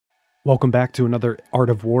Welcome back to another Art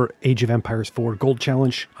of War Age of Empires 4 Gold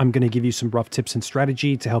Challenge. I'm going to give you some rough tips and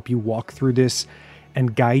strategy to help you walk through this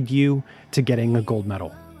and guide you to getting a gold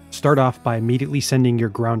medal. Start off by immediately sending your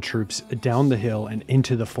ground troops down the hill and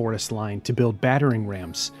into the forest line to build battering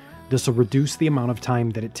rams. This will reduce the amount of time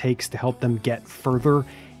that it takes to help them get further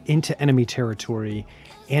into enemy territory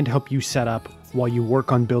and help you set up while you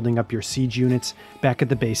work on building up your siege units back at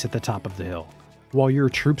the base at the top of the hill. While your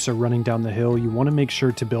troops are running down the hill, you want to make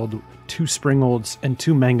sure to build 2 springalds and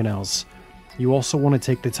 2 mangonels. You also want to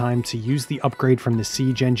take the time to use the upgrade from the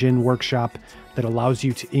siege engine workshop that allows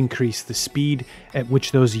you to increase the speed at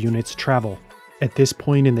which those units travel. At this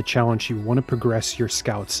point in the challenge, you want to progress your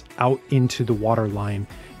scouts out into the water line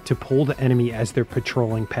to pull the enemy as they're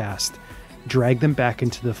patrolling past. Drag them back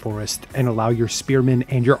into the forest and allow your spearmen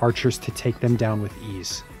and your archers to take them down with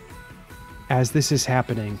ease. As this is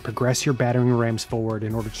happening, progress your battering rams forward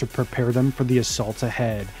in order to prepare them for the assault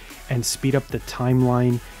ahead and speed up the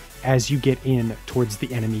timeline as you get in towards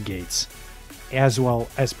the enemy gates, as well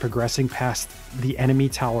as progressing past the enemy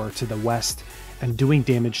tower to the west and doing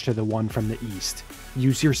damage to the one from the east.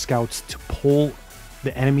 Use your scouts to pull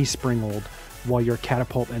the enemy springald while your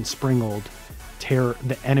catapult and springald tear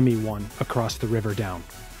the enemy one across the river down.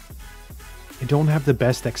 I don't have the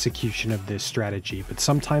best execution of this strategy, but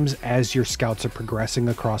sometimes as your scouts are progressing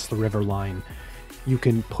across the river line, you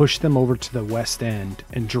can push them over to the west end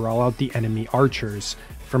and draw out the enemy archers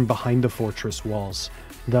from behind the fortress walls,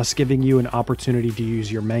 thus giving you an opportunity to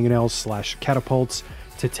use your mangonels / catapults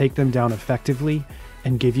to take them down effectively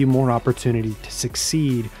and give you more opportunity to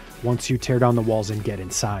succeed once you tear down the walls and get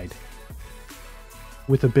inside.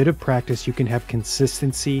 With a bit of practice, you can have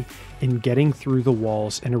consistency in getting through the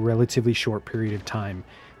walls in a relatively short period of time.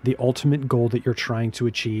 The ultimate goal that you're trying to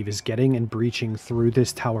achieve is getting and breaching through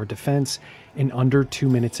this tower defense in under 2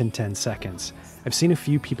 minutes and 10 seconds. I've seen a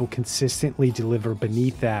few people consistently deliver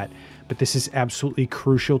beneath that, but this is absolutely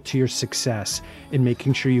crucial to your success in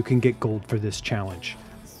making sure you can get gold for this challenge.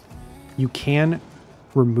 You can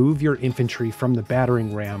remove your infantry from the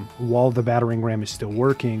battering ram while the battering ram is still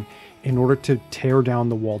working in order to tear down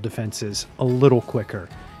the wall defenses a little quicker.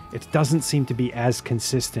 It doesn't seem to be as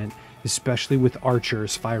consistent, especially with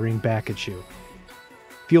archers firing back at you.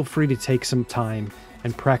 Feel free to take some time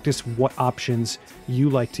and practice what options you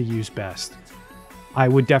like to use best. I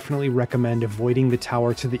would definitely recommend avoiding the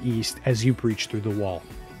tower to the east as you breach through the wall.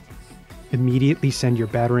 Immediately send your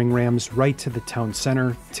battering rams right to the town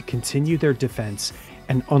center to continue their defense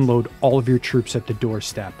and unload all of your troops at the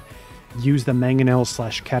doorstep. Use the mangonel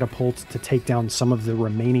 / catapults to take down some of the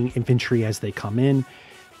remaining infantry as they come in,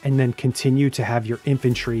 and then continue to have your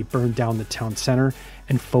infantry burn down the town center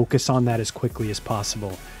and focus on that as quickly as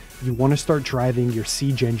possible. You want to start driving your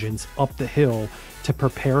siege engines up the hill to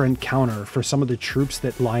prepare and counter for some of the troops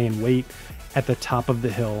that lie in wait at the top of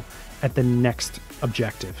the hill at the next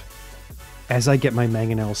objective. As I get my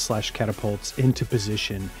mangonels / catapults into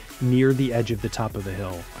position near the edge of the top of the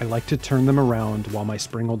hill, I like to turn them around while my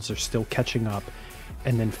springalds are still catching up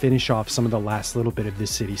and then finish off some of the last little bit of the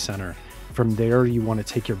city center. From there, you want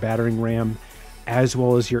to take your battering ram as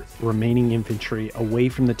well as your remaining infantry away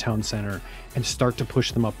from the town center and start to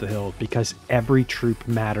push them up the hill, because every troop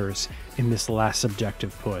matters in this last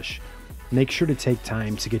objective push. Make sure to take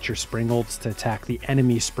time to get your springalds to attack the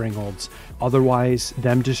enemy springalds. Otherwise,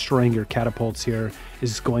 them destroying your catapults here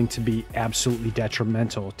is going to be absolutely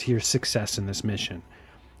detrimental to your success in this mission.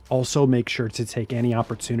 Also, make sure to take any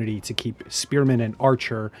opportunity to keep spearmen and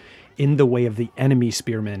archer in the way of the enemy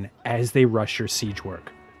spearmen as they rush your siege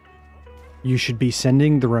work. You should be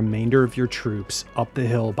sending the remainder of your troops up the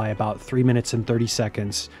hill by about 3 minutes and 30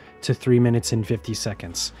 seconds to 3 minutes and 50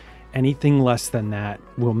 seconds. Anything less than that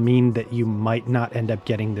will mean that you might not end up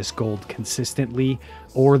getting this gold consistently,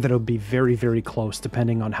 or that it'll be very, very close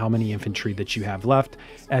depending on how many infantry that you have left,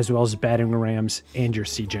 as well as battering rams and your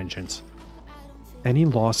siege engines. Any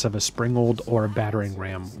loss of a springald or a battering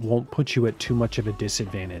ram won't put you at too much of a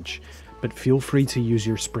disadvantage, but feel free to use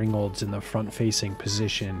your springalds in the front-facing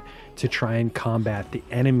position to try and combat the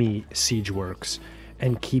enemy siege works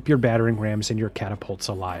and keep your battering rams and your catapults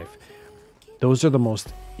alive. Those are the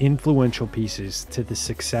most influential pieces to the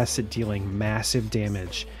success at dealing massive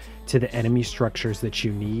damage to the enemy structures that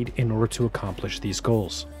you need in order to accomplish these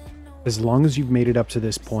goals. As long as you've made it up to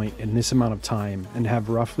this point in this amount of time and have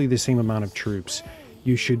roughly the same amount of troops,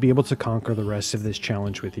 you should be able to conquer the rest of this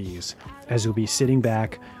challenge with ease, as you'll be sitting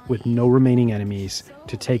back with no remaining enemies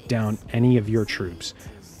to take down any of your troops,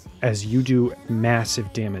 as you do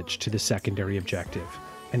massive damage to the secondary objective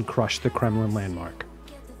and crush the Kremlin landmark.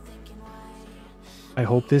 I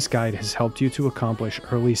hope this guide has helped you to accomplish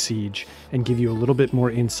early siege and give you a little bit more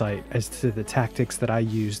insight as to the tactics that I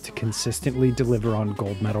use to consistently deliver on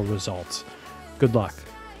gold medal results. Good luck,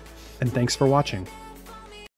 and thanks for watching.